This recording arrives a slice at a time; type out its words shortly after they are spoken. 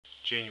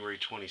January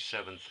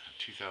 27th,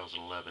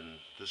 2011.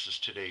 This is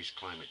today's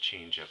climate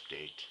change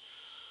update.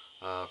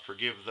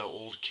 Forgive the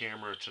old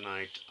camera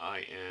tonight. I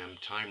am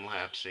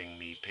time-lapsing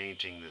me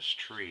painting this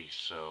tree,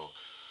 so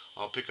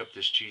I'll pick up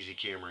this cheesy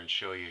camera and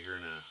show you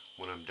here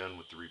when I'm done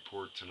with the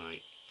report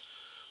tonight.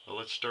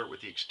 Let's start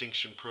with the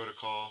extinction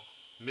protocol.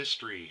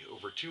 Mystery.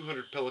 Over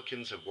 200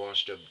 pelicans have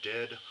washed up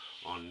dead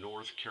on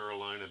North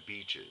Carolina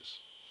beaches.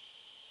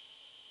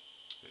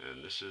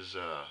 And this is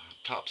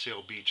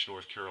Topsail Beach,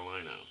 North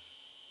Carolina.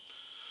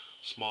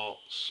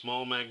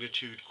 Small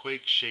magnitude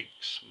quake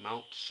shakes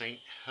Mount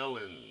St.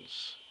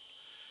 Helens.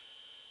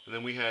 And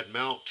then we had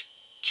Mount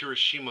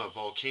Kirishima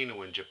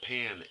volcano in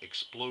Japan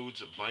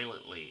explodes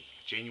violently.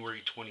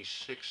 January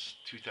 26,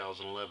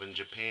 2011,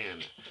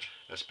 Japan.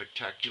 A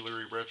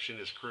spectacular eruption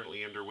is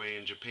currently underway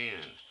in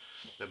Japan.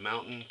 The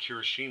mountain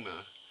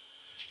Kirishima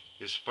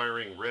is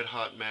firing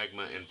red-hot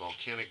magma and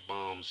volcanic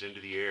bombs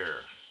into the air.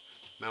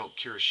 Mount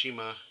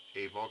Kirishima,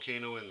 a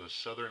volcano in the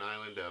southern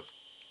island of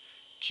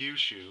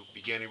Kyushu,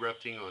 began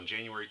erupting on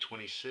January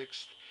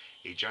 26th.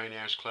 A giant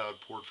ash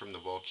cloud poured from the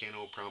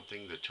volcano,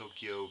 prompting the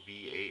Tokyo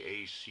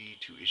VAAC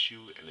to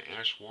issue an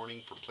ash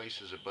warning for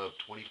places above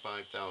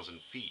 25,000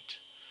 feet.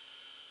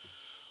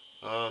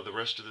 The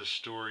rest of the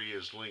story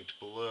is linked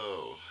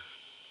below.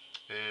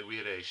 And we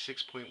had a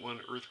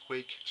 6.1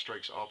 earthquake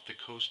strikes off the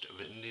coast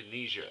of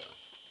Indonesia.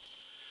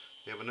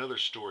 We have another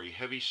story.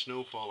 Heavy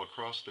snowfall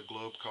across the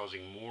globe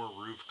causing more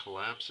roof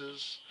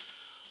collapses.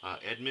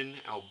 Edmond,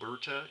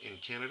 Alberta in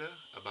Canada,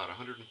 about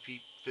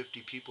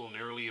 150 people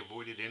narrowly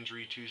avoided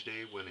injury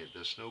Tuesday when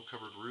the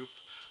snow-covered roof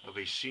of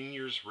a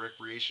seniors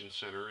recreation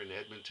center in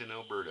Edmonton,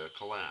 Alberta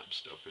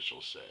collapsed,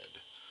 officials said.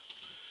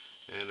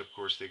 And of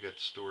course they got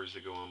stories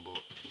that go on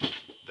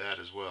that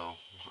as well.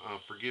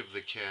 Forgive the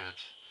cat.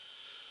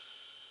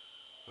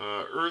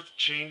 Earth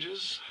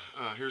changes.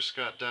 Here's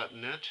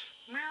Scott.net.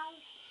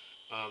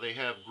 Meow. They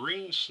have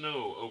green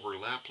snow over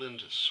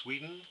Lapland,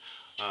 Sweden.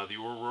 The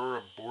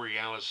Aurora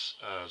Borealis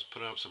has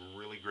put out some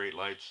really great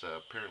lights,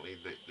 apparently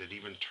that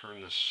even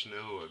turn the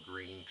snow a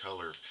green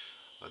color,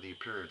 the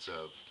appearance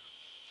of.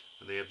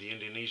 They have the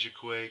Indonesia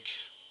quake,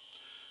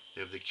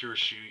 they have the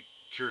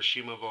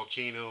Kirishima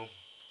volcano,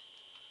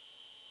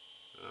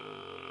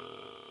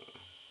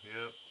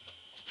 yep.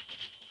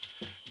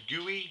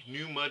 Gooey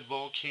new mud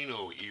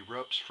volcano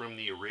erupts from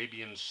the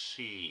Arabian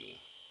Sea.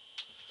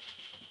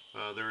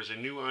 There is a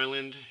new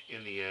island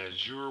in the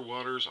azure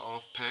waters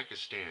off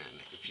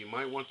Pakistan. If you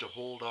might want to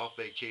hold off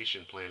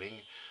vacation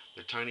planning,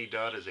 the tiny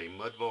dot is a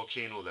mud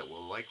volcano that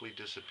will likely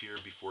disappear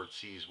before it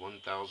sees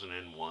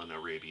 1001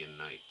 Arabian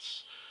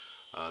Nights.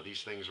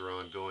 These things are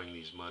ongoing,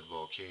 these mud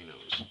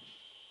volcanoes.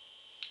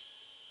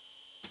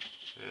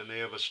 And they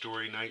have a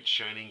story, night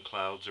shining,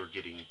 clouds are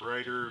getting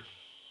brighter.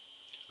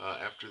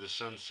 After the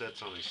sun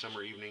sets on a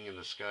summer evening and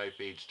the sky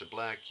fades to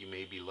black, you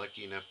may be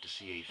lucky enough to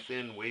see a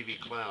thin, wavy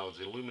clouds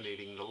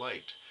illuminating the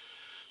light,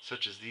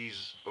 such as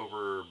these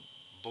over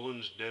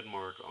Bollens,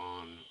 Denmark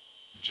on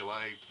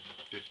July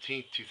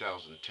 15th,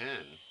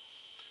 2010.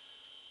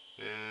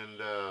 And,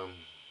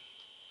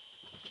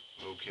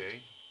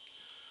 okay,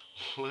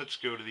 let's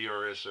go to the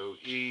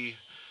RSOE.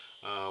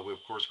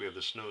 Of course, we have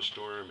the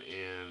snowstorm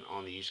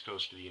on the east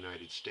coast of the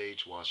United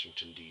States,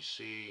 Washington,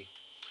 D.C.,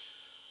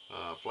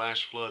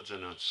 flash floods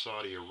in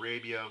Saudi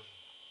Arabia.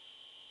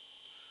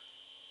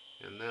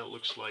 And that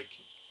looks like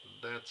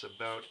that's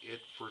about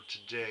it for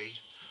today.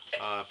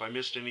 If I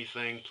missed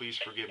anything, please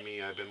forgive me.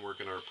 I've been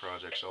working our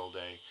projects all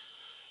day.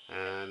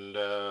 And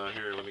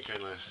here, let me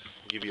kind of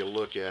give you a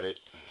look at it.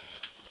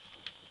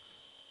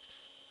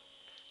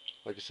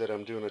 Like I said,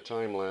 I'm doing a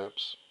time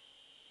lapse.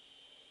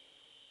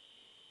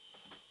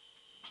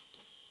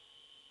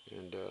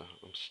 And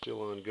I'm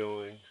still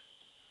ongoing.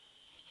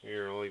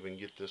 Here, I'll even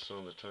get this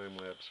on the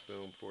time-lapse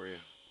film for you.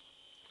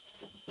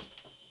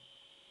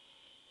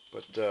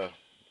 But,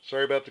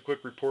 sorry about the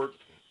quick report.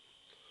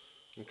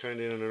 I'm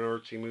kind of in an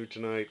artsy mood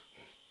tonight.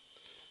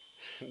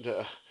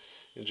 And,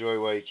 enjoy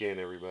while you can,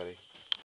 everybody.